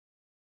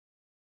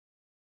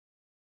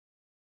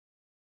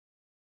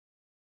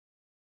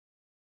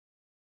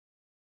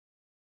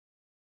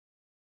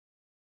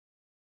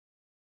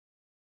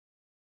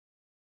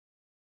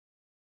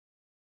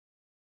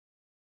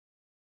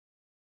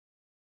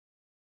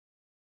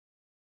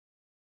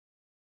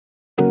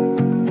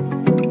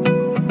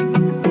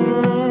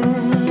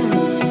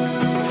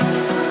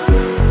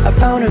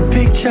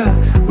picture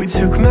we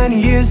took many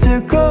years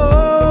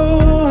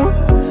ago,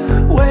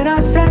 when I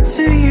said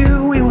to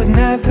you we would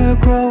never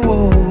grow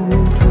old.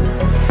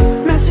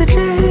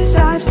 Messages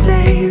I've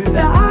saved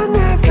that I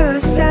never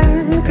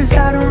send, cause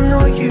I don't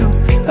know you,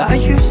 but I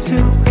used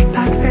to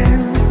back then.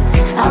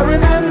 I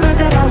remember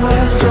that I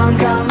was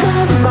drunk out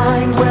my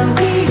mind when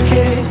we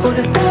kissed for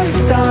the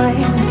first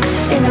time.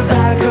 In the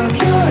back of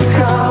your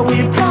car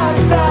we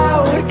passed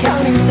out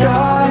counting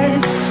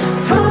stars.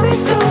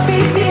 Promised all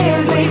these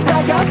years we'd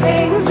pack our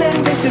things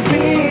and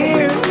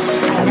disappear.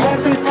 I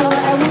never thought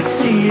I would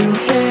see you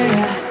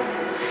here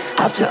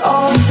after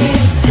all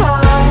this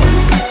time.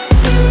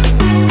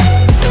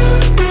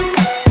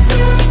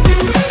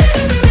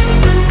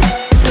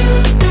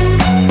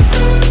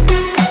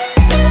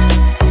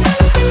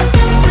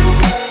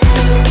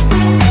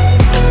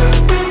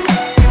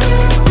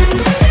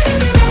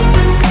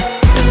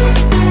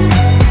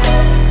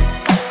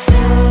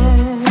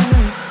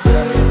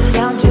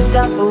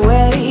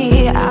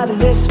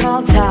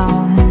 Small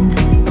town,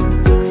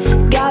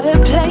 got a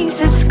place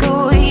at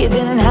school you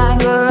didn't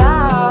hang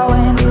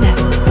around.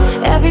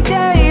 Every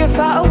day you're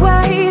far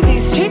away,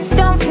 these streets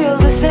don't feel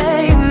the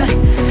same.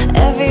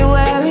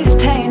 Everywhere is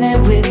painted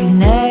with your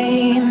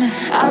name.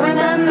 I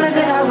remember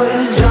that I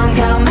was drunk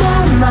out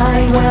my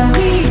mind when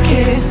we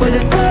kissed for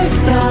the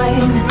first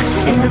time.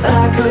 In the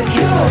back of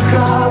your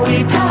car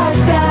we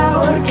passed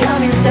out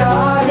counting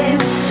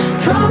stars.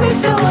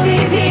 Promised all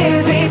these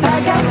years we'd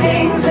pack our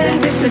things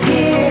and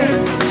disappear.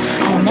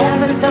 I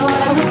never thought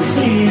I would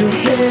see you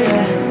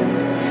here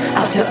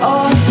after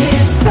all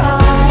this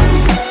time.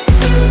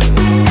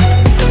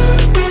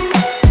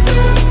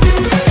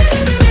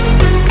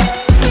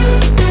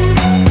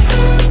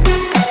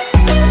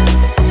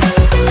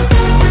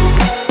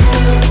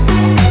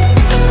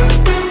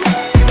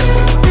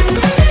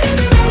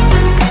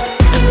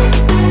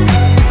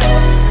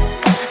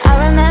 I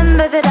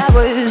remember that I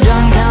was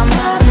drunk on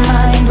my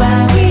mind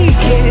when we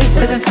kissed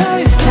for the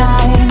first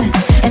time.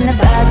 In the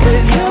back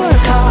of your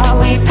car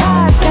we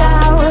passed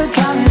out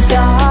counting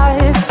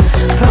stars.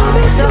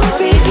 Promised all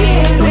these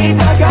years we'd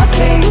pack our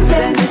things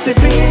and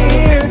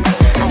disappear.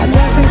 I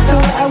never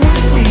thought I would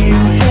see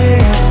you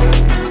here.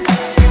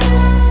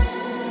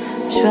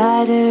 Try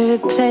to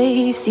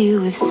replace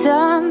you with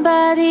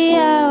somebody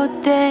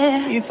out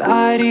there. If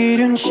I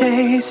didn't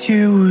chase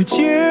you, would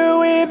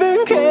you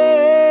even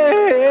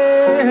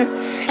care?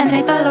 And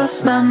if I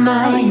lost my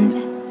mind,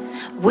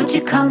 would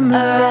you come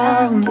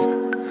around?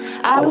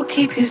 I will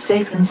keep you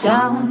safe and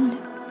sound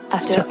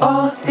after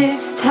all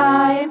this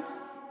time.